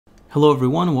Hello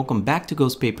everyone, welcome back to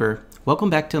Ghost Paper. Welcome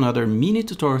back to another mini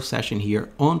tutorial session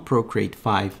here on Procreate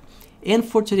 5. And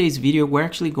for today's video, we're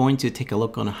actually going to take a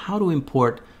look on how to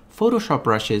import Photoshop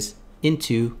brushes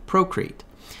into Procreate.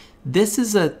 This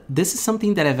is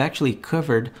something that I've actually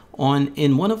covered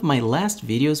in one of my last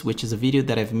videos, which is a video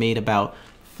that I've made about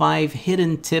 5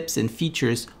 hidden tips and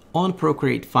features on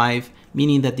Procreate 5,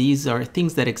 meaning that these are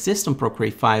things that exist on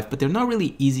Procreate 5, but they're not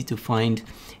really easy to find.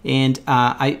 And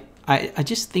I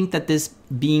just think that this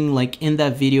being like in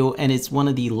that video, and it's one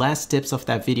of the last tips of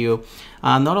that video,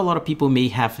 not a lot of people may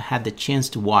have had the chance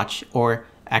to watch or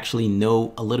actually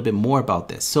know a little bit more about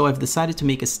this. So I've decided to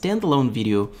make a standalone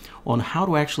video on how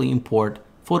to actually import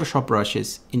Photoshop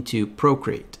brushes into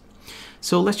Procreate.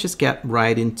 So let's just get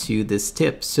right into this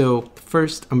tip. So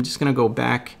first, I'm just gonna go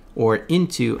back or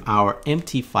into our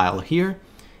empty file here,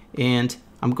 and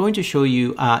I'm going to show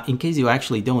you, in case you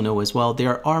actually don't know as well,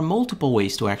 there are multiple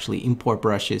ways to actually import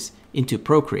brushes into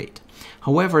Procreate.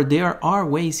 However, there are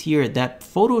ways here that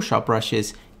Photoshop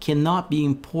brushes cannot be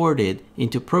imported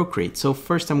into Procreate. So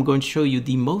first I'm going to show you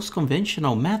the most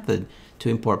conventional method to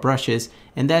import brushes,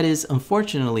 and that is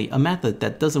unfortunately a method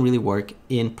that doesn't really work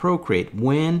in Procreate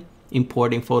when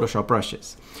importing Photoshop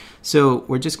brushes. So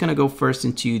we're just gonna go first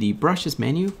into the brushes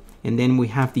menu, and then we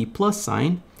have the plus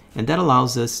sign, and that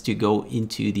allows us to go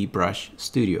into the brush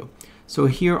studio. So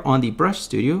here on the brush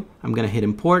studio, I'm gonna hit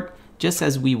import, just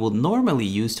as we will normally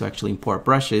use to actually import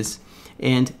brushes.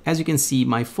 And as you can see,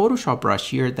 my Photoshop brush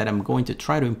here that I'm going to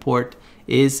try to import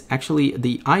is actually,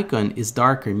 the icon is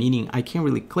darker, meaning I can't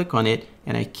really click on it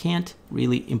and I can't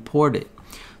really import it.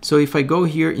 So if I go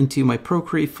here into my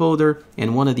Procreate folder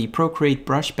and one of the Procreate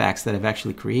brush packs that I've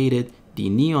actually created, the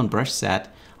neon brush set,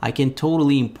 I can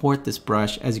totally import this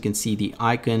brush. As you can see, the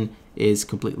icon is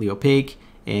completely opaque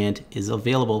and is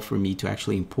available for me to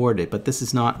actually import it, but this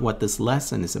is not what this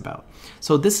lesson is about.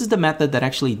 So this is the method that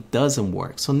actually doesn't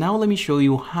work. So now let me show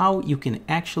you how you can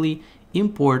actually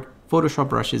import Photoshop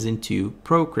brushes into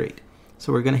Procreate.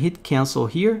 So we're gonna hit cancel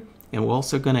here, and we're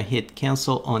also gonna hit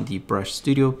cancel on the brush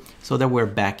studio so that we're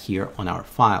back here on our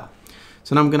file.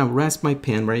 So now I'm gonna rest my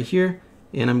pen right here,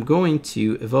 and I'm going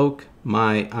to evoke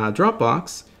my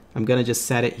Dropbox. I'm gonna just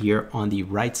set it here on the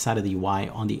right side of the UI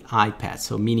on the iPad.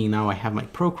 So meaning now I have my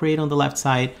Procreate on the left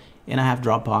side and I have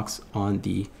Dropbox on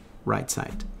the right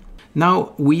side.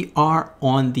 Now we are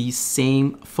on the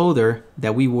same folder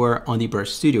that we were on the brush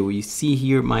studio. You see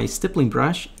here my stippling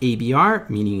brush, ABR,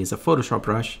 meaning is a Photoshop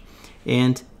brush,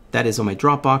 and that is on my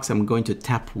Dropbox. I'm going to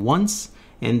tap once,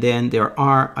 and then there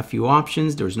are a few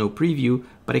options. There's no preview,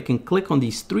 but I can click on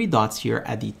these 3 dots here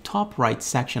at the top right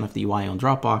section of the UI on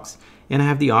Dropbox, and I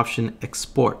have the option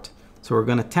export. So we're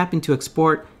gonna tap into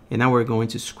export, and now we're going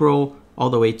to scroll all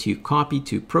the way to copy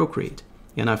to Procreate.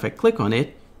 And now if I click on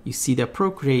it, you see that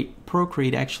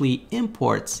Procreate actually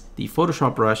imports the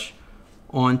Photoshop brush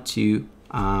onto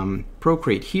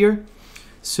Procreate here.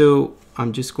 So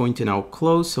I'm just going to now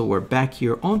close, so we're back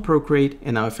here on Procreate,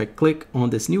 and now if I click on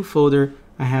this new folder,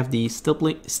 I have the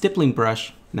stippling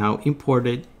brush now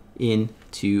imported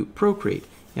into Procreate.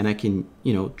 And I can,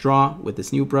 draw with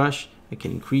this new brush. I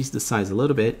can increase the size a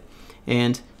little bit,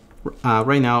 and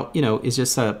right now, it's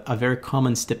just a very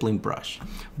common stippling brush.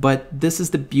 But this is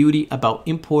the beauty about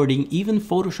importing even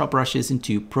Photoshop brushes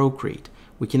into Procreate.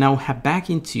 We can now head back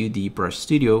into the brush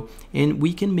studio, and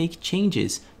we can make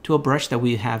changes to a brush that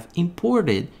we have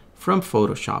imported from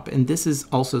Photoshop. And this is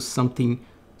also something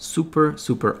super,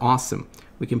 super awesome.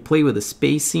 We can play with the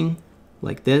spacing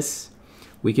like this.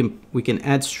 We can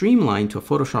add streamline to a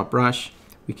Photoshop brush.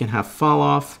 We can have fall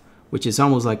off, which is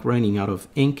almost like running out of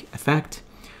ink effect.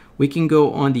 We can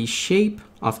go on the shape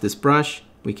of this brush.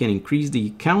 We can increase the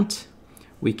count.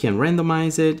 We can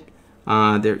randomize it.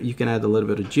 There you can add a little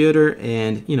bit of jitter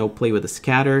and play with the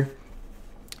scatter.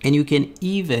 And you can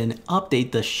even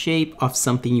update the shape of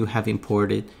something you have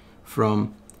imported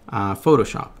from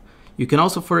Photoshop. You can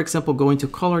also, for example, go into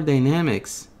color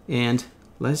dynamics, and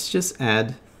let's just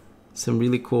add some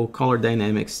really cool color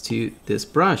dynamics to this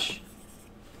brush.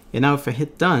 And now if I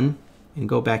hit done and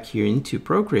go back here into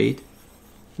Procreate,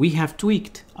 we have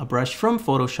tweaked a brush from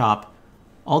Photoshop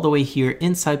all the way here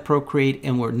inside Procreate,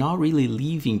 and we're not really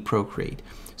leaving Procreate.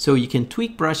 So you can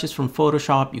tweak brushes from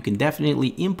Photoshop, you can definitely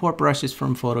import brushes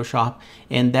from Photoshop,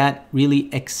 and that really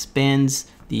expands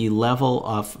the level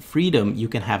of freedom you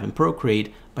can have in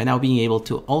Procreate by now being able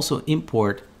to also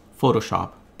import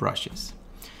Photoshop brushes.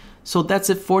 So that's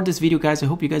it for this video, guys. I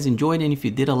hope you guys enjoyed, and if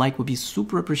you did, a like would be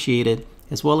super appreciated,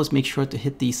 as well as make sure to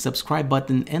hit the subscribe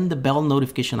button and the bell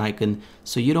notification icon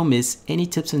so you don't miss any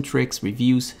tips and tricks,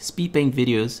 reviews, speed paint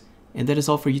videos, and that is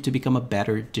all for you to become a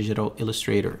better digital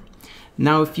illustrator.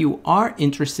 Now, if you are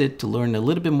interested to learn a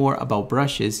little bit more about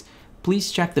brushes,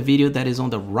 please check the video that is on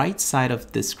the right side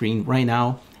of the screen right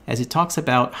now, as it talks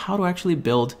about how to actually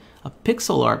build a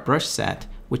pixel art brush set,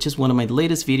 which is one of my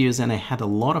latest videos, and I had a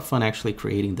lot of fun actually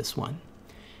creating this one.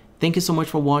 Thank you so much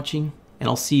for watching, and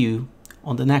I'll see you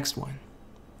on the next one.